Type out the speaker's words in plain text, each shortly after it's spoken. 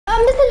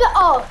this is the,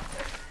 oh.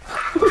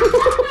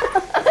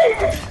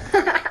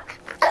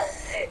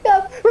 Yo,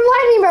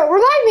 revive me, bro.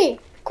 Revive me.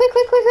 Quick,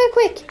 quick, quick, quick,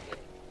 quick.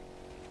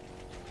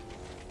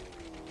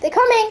 They're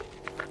coming.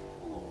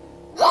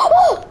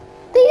 Oh,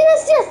 they didn't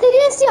see us. They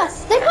didn't see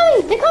us. They're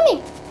coming. They're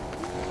coming.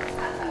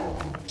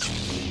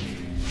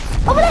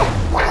 Over there.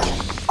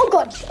 Oh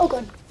god. Oh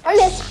god. I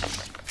missed.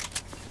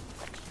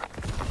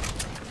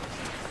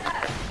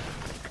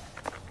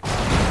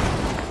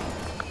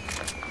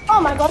 Oh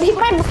my god,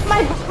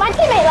 my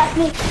teammate left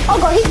me. Oh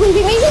god, he's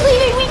leaving me, he's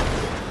leaving me.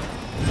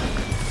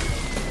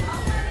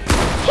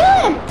 Kill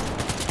him!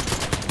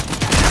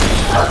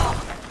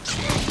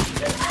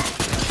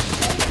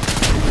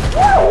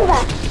 Move!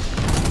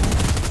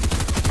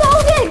 Go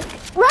again!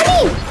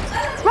 Running!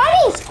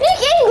 Running! Speak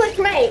English,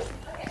 mate!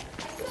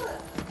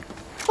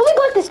 Oh, we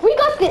got this, we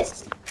got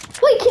this.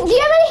 Wait, do you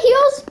have any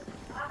heals?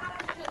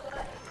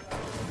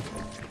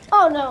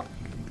 Oh no.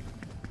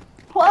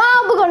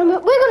 Well, we're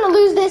gonna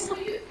lose this.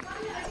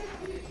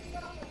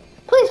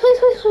 Please, please,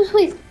 please, please,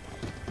 please.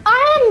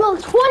 I am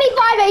on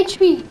 25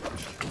 HP.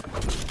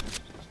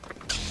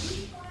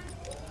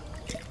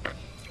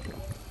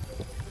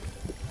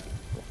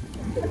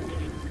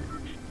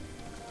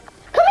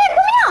 Come here,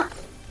 come here.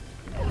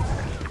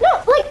 No,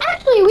 like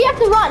actually, we have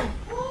to run.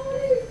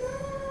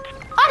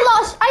 I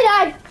lost. I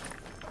died.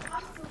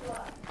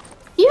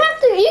 You have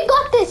to. You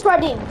got this,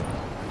 running.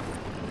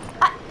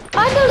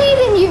 I believe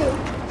in you.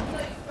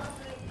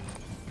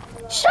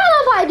 Shut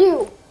up, I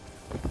do.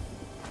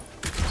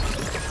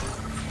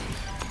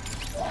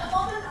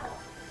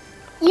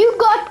 You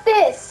got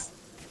this.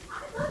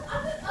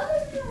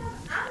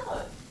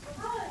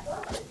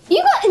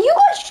 You got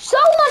so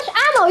much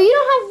ammo. You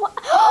don't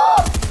have.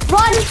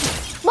 Run.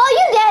 Well,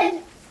 you're dead.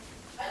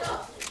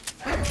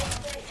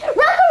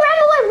 Rocket ran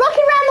away.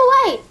 Rocket ran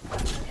away.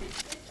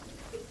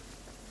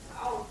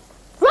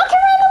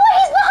 Rocket ran away.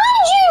 He's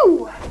behind you.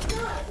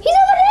 He's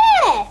over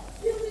there.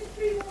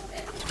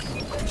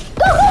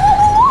 Go, go,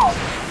 go, go, go.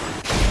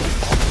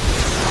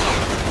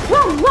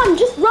 Run, run,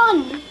 just run.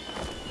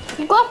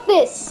 You got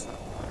this.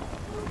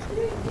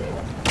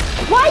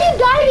 Why are you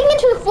diving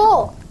into the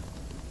floor?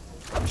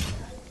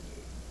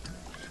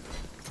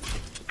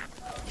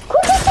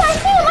 Quick, quick, I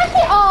see him, I see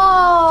him.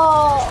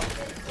 Oh.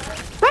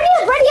 Ready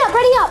up, ready up,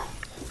 ready up.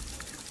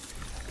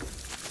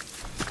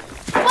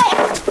 Wait,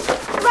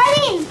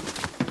 ready.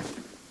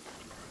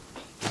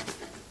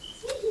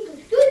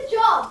 Good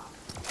job.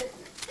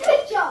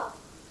 Good job.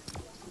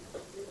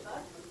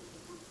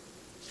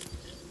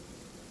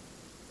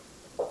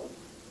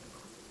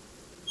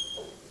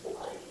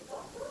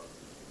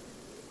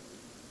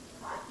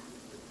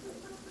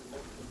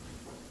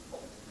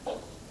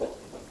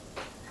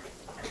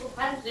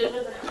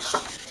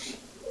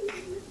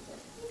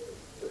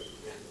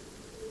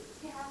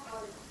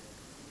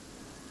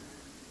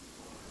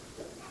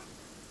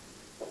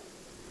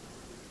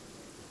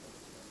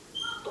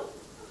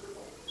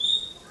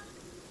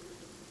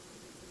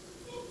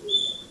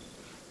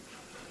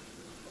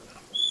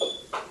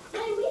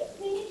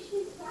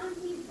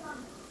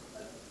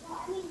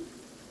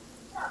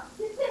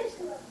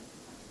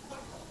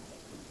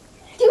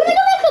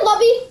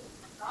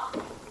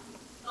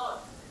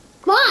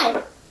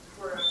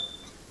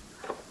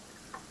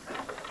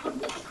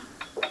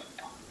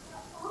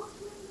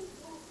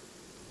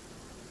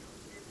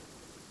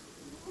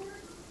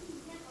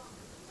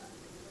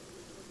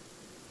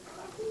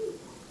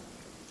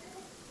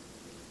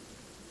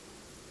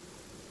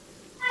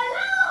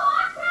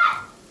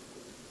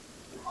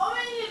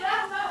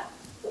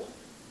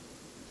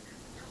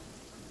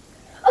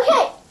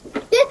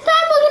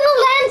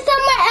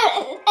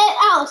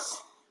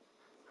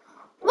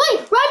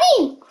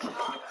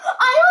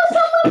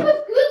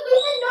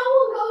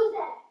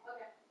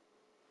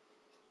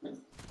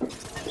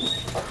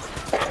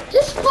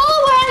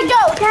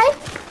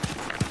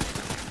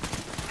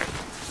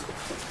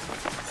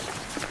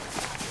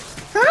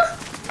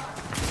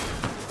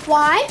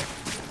 Why?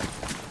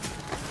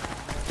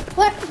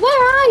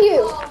 Where are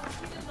you?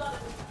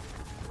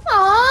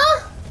 Aww.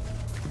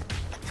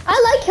 I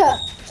like her.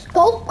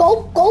 Go, go,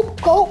 go,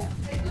 go.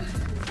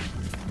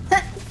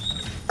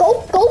 Go,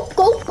 go,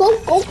 go, go,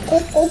 go, go,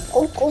 go,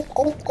 go, go,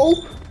 go, go.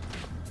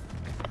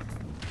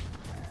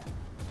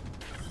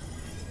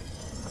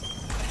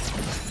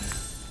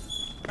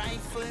 Right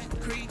foot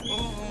creep,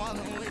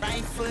 walking with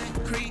right foot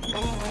creep,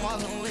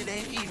 walking with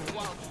that heat.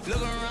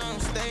 Look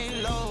around,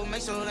 stay low,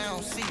 make sure they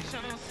don't see.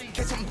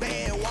 Catch them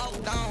bad,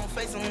 walk down,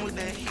 face them with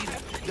that heat.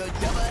 The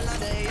devil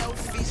under your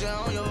feet, you're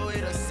on your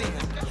way to see.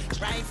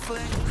 Right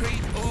foot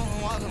creep,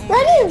 walking.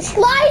 Ready?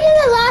 Slide in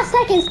the last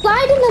second.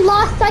 Slide in the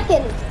last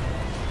second.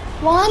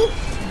 One,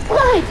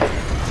 slide.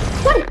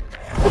 One,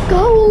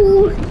 go.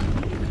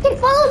 Okay,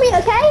 follow me,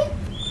 okay?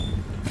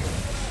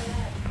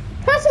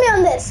 Trust me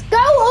on this. Go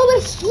over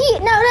here.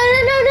 No, no,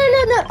 no, no, no,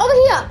 no, no. Over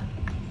here.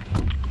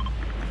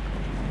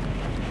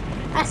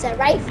 I said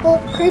right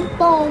foot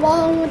creep on,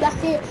 walking with the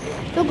heel.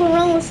 Look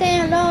around,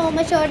 stand low,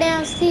 make sure they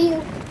don't see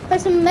you.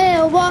 Person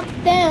man, walk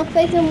down,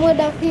 face him with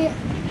the heel.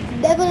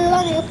 Devil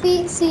on your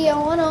feet, see you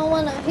one on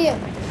one up here.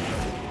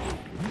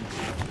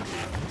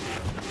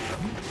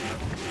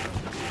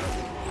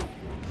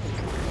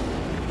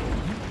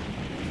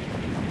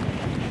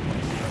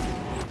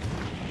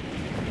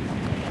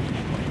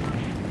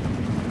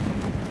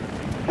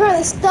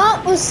 the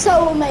start was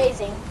so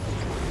amazing.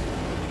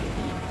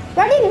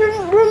 Ready?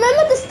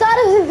 Remember the start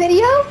of the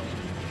video?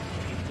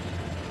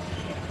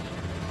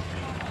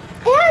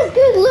 It has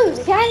good loot,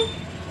 okay?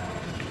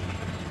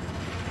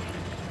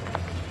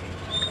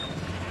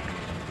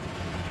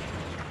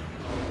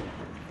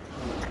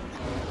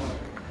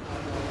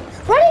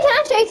 Ready? Can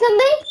I show you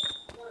something?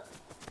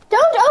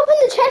 Don't open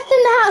the chest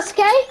in the house,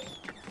 okay?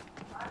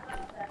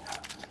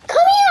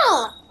 Come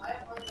here!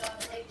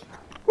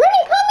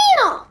 Ready? Come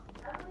here!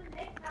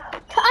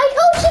 I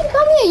told you to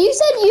come here. You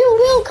said you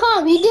will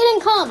come. You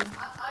didn't come.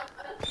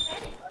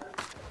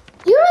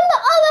 You're in the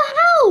other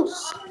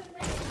house.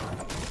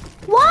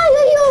 Why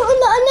are you in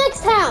the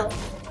next house?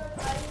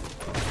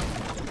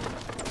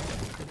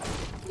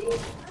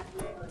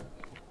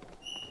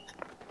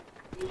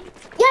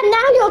 Yeah,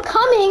 now you're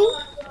coming.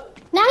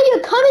 Now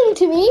you're coming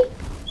to me.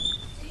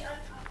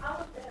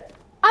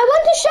 I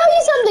want to show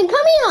you something.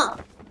 Come here.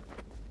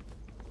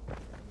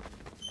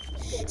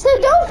 So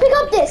don't pick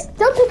up this.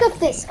 Don't pick up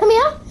this. Come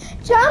here.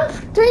 Jump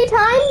 3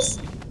 times.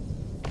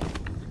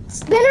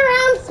 Spin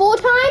around 4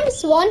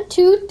 times. 1,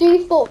 2,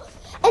 3, 4.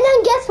 And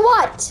then guess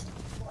what?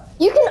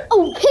 You can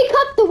pick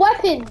up the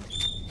weapon.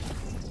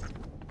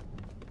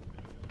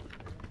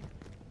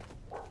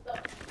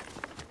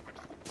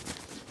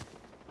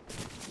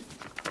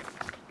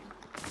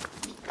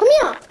 Come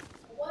here.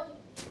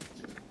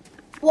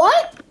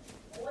 What?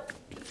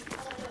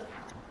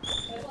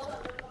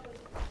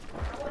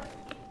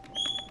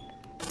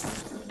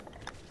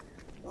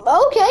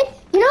 Okay.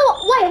 You know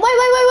what? Wait,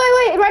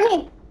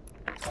 Running.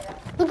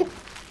 Look at,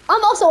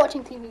 I'm also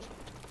watching TV.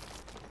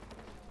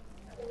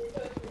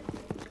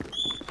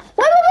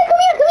 Wait,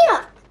 come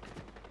here.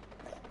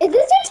 Is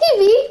this your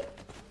TV?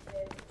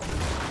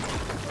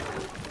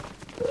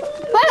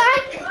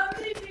 Bye.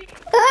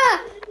 Ah.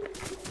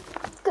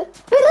 Wait,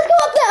 let's go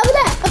up there.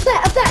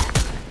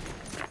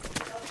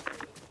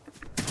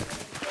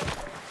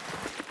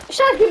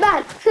 Shut up, you're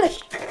bad. Shush.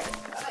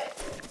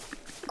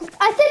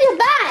 I said you're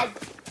bad.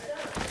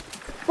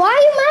 Why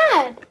are you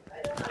mad?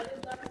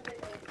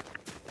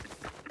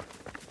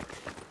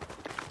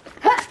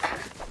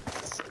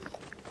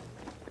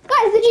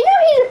 Guys, did you know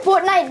he's a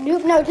Fortnite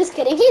noob? No, just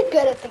kidding. He's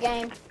good at the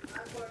game.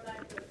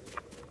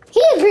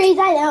 He agrees,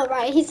 I know,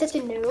 right? He's such a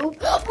noob.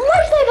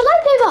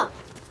 Lightsaber!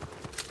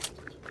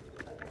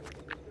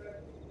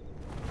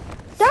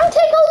 Don't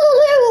take all the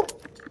loot!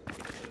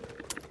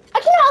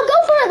 I'll go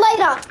for it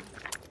later.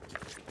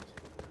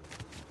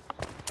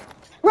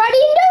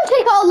 Ready? Don't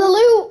take all the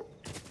loot.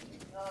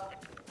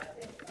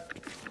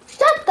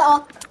 Shut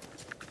up.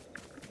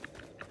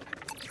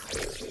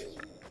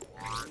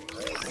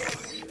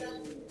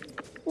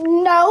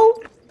 No.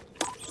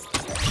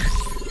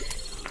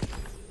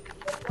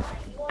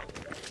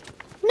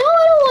 No,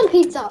 I don't want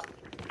pizza.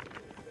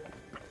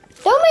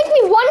 Don't make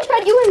me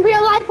one-shot you in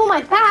real life for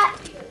my bat.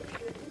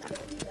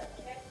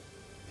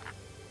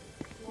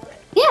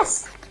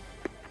 Yes.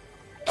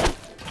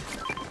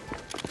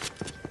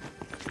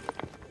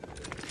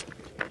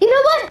 You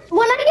know what?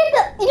 When I get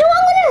the... You know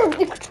what? I'm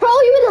going to control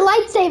you with a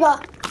lightsaber.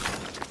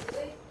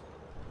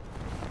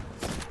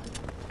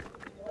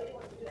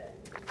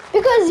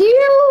 Because you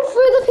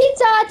threw the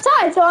pizza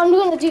outside, so I'm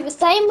going to do the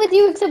same with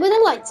you except with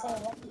a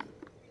lightsaber.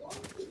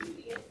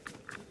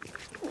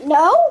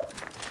 No?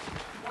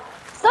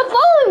 Stop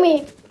following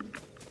me.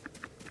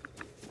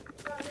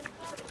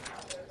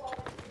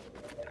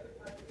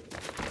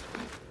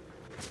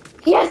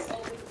 Yes.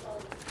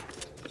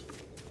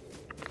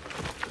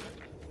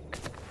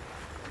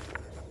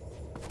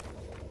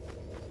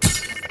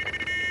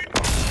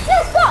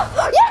 Yes, go.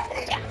 Yes.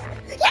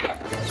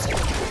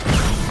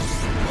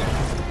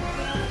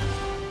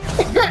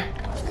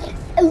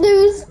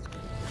 Lose.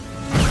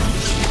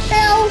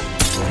 Fail.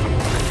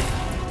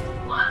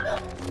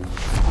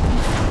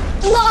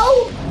 No.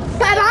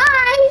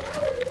 Bye-bye.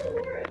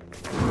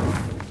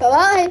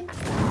 Bye-bye.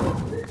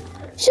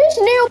 Shush,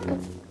 noob.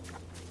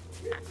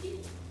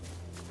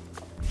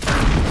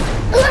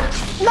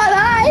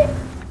 Bye-bye.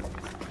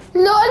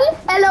 Lol.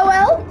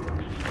 LOL.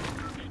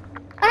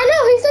 I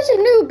know, he's such a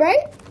noob,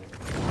 right?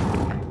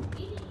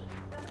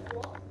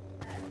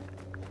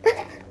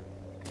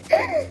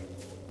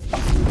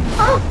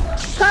 Oh,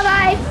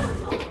 bye-bye.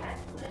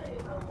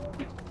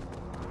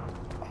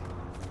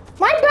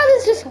 My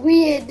brother's just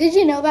weird. Did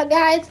you know that,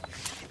 guys?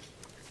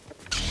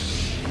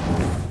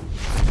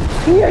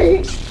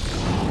 Okay,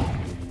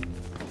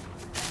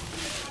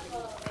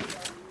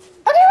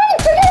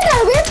 forget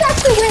that. We have to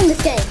actually win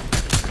this game.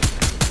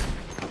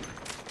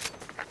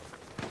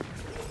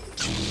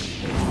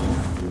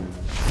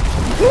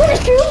 You want to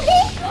shoot me?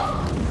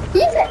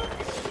 Use it.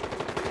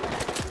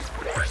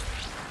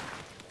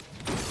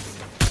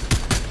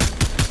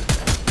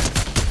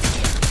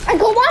 I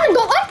go on and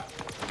go up.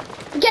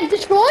 Get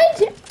destroyed.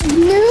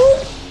 New.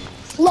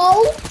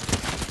 Low.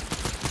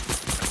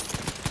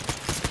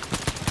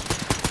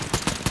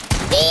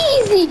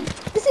 Easy.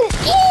 This is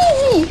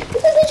easy.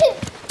 This is such an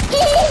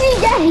easy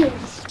game.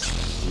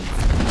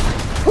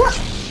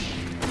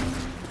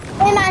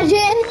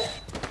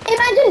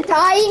 Imagine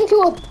dying to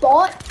a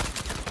bot.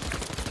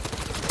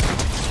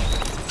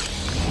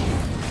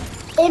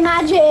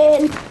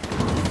 Imagine.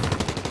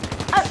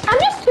 I'm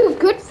just too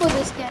good for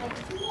this game.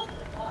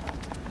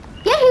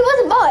 Yeah, he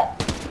was a bot.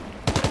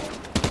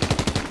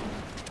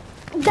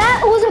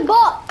 That was a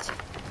bot.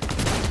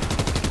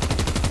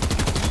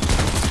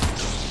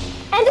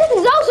 And this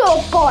is also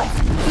a bot.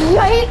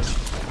 Yikes.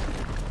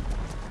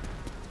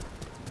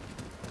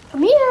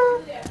 Come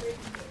here.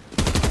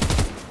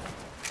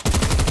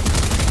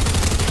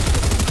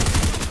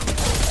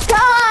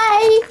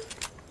 Die.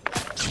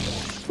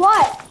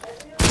 What?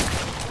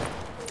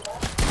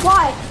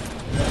 Why?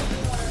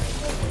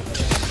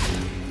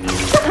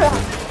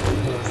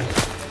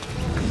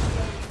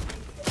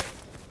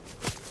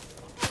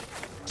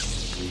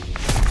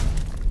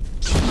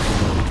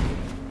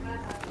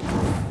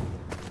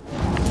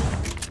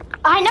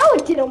 I know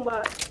it didn't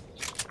work.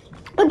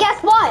 But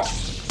guess what?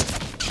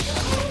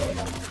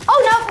 Oh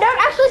no, don't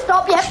actually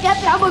stop.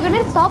 Yep, we're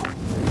gonna stop.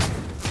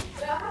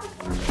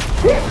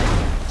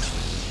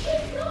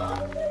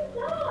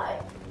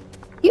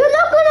 You're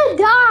not gonna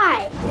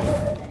die.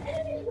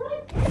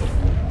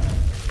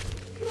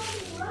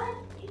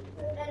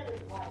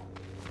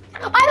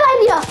 I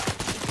lied you.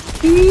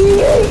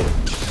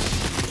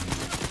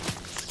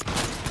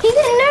 He's a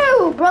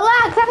noob.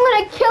 Relax, I'm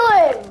gonna kill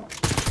him.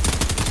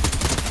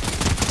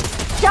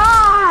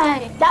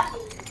 Die.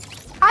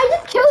 I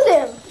just killed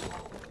him.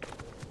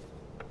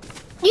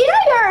 You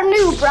know you're a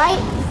noob,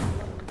 right?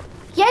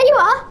 Yeah, you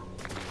are.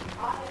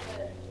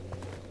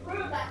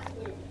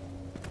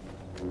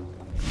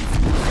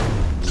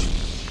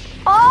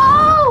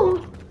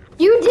 Oh!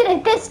 You did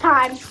it this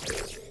time.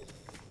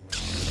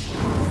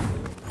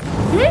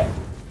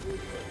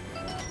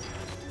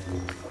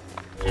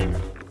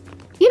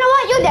 You know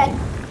what? You're dead.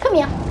 Come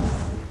here.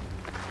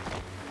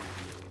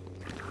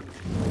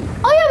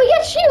 Oh yeah, we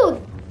get shield.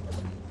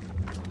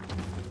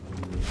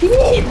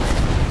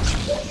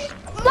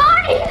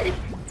 Mine!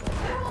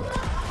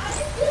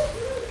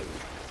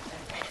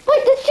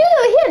 Wait, the shield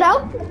over here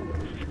though.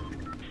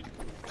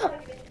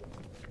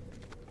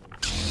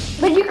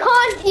 But you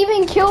can't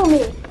even kill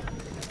me.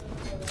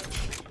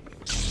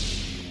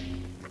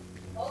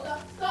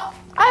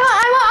 I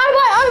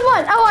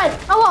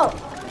won't.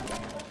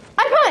 I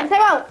promise, I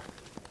won't.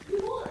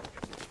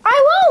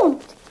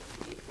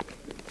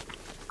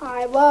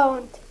 I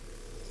won't.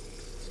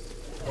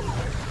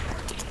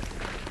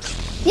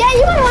 Yeah,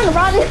 you might want to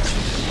run.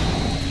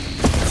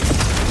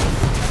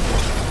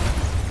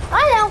 I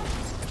know.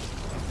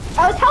 I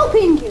was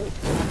helping you.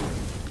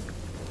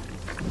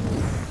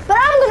 But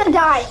I'm gonna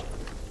die.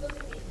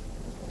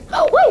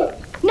 Oh, wait!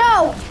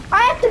 No!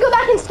 I have to go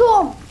back and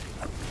storm.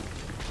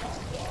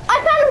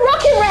 I found a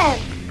rocket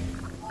ramp.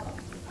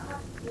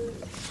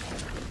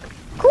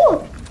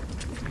 Cool.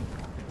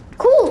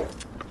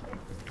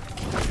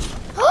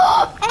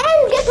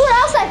 And guess what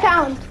else I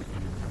found?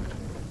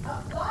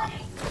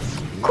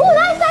 Cool,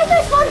 nice,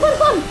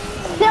 fun.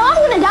 Now I'm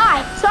gonna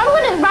die, so I'm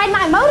gonna ride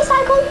my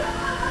motorcycle.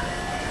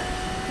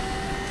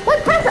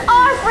 Let's press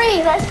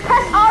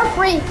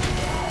R3.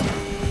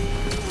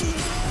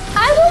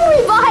 I will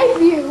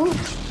revive you.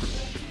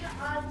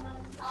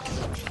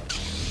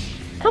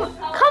 Come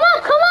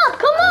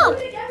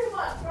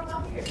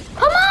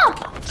up.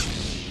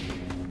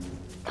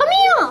 Come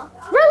here.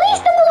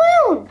 Release the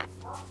balloon.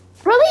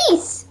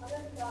 Release.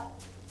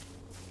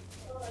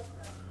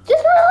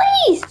 Just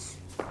release.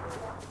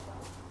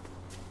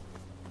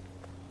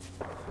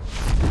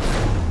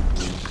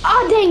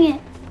 Oh, dang it.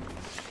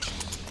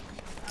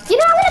 You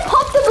know, I'm gonna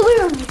pop the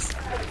balloons.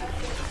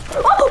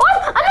 Oh,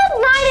 I'm at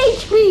 9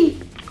 HP.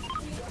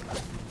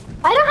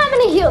 I don't have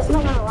any heals,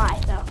 not gonna lie,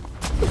 though.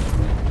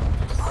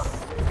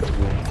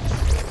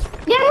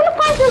 Yeah, I'm gonna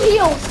find some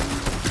heals.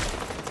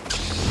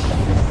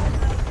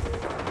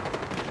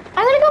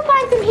 I'm gonna go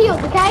find some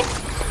heals, okay?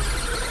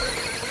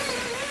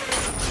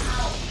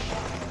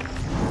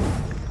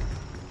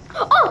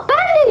 Oh,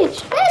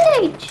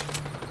 bandage!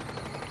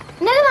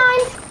 Never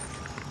mind.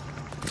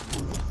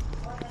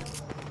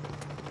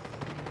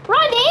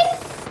 Ronnie,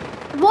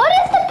 what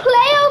is the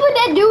play over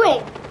there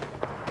doing?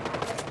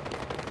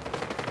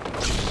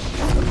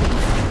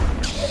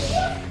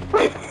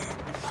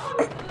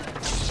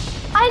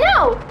 I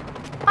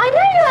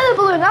know you had a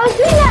balloon. I was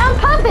doing that on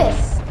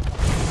purpose.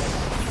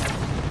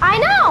 I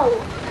know.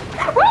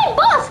 Right,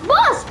 boss.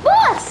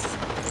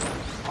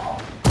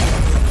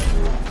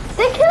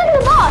 They're killing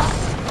the boss.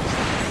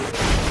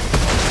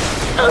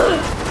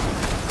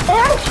 And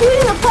I'm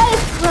shooting the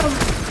players from.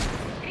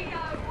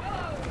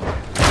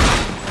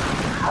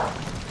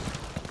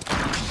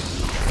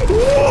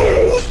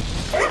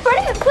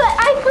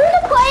 I threw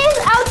the players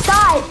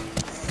outside.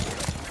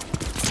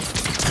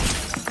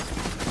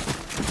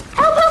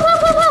 Help!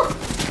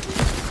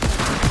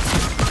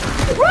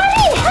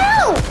 Running!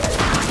 Help!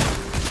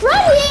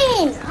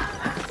 Running!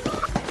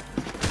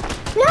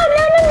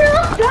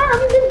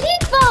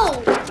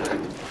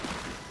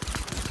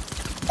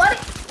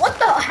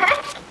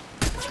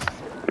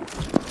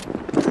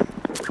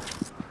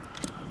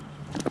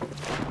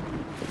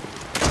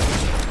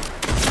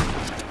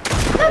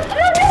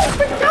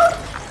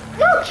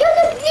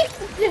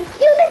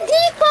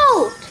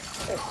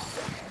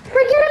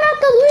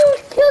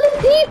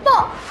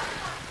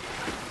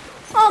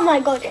 my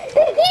god. His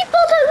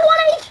default has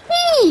 1 HP!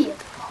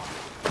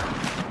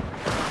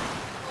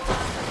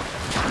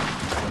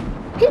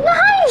 He's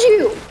behind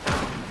you!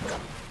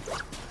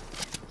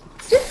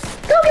 Just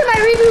go get my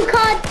reboot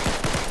card.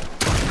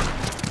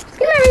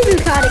 Get my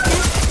reboot card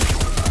again.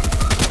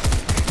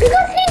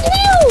 Because he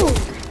healed!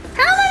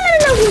 How am I gonna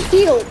know he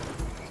healed?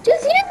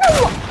 Just use the...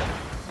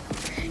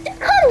 Just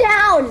calm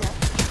down.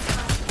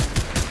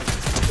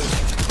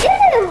 Get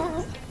him!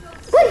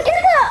 Wait, get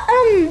the,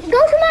 go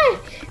to my...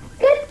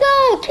 Get the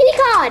kitty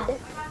card.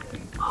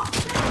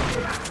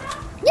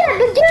 Yeah,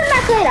 but give it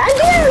back later. I'm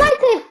giving it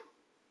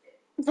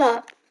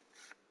lightsaber.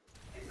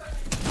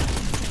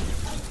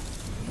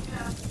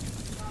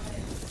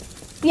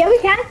 Yeah, we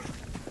can.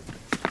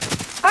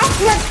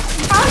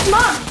 Ask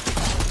mom.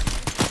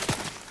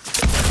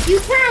 You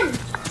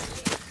can.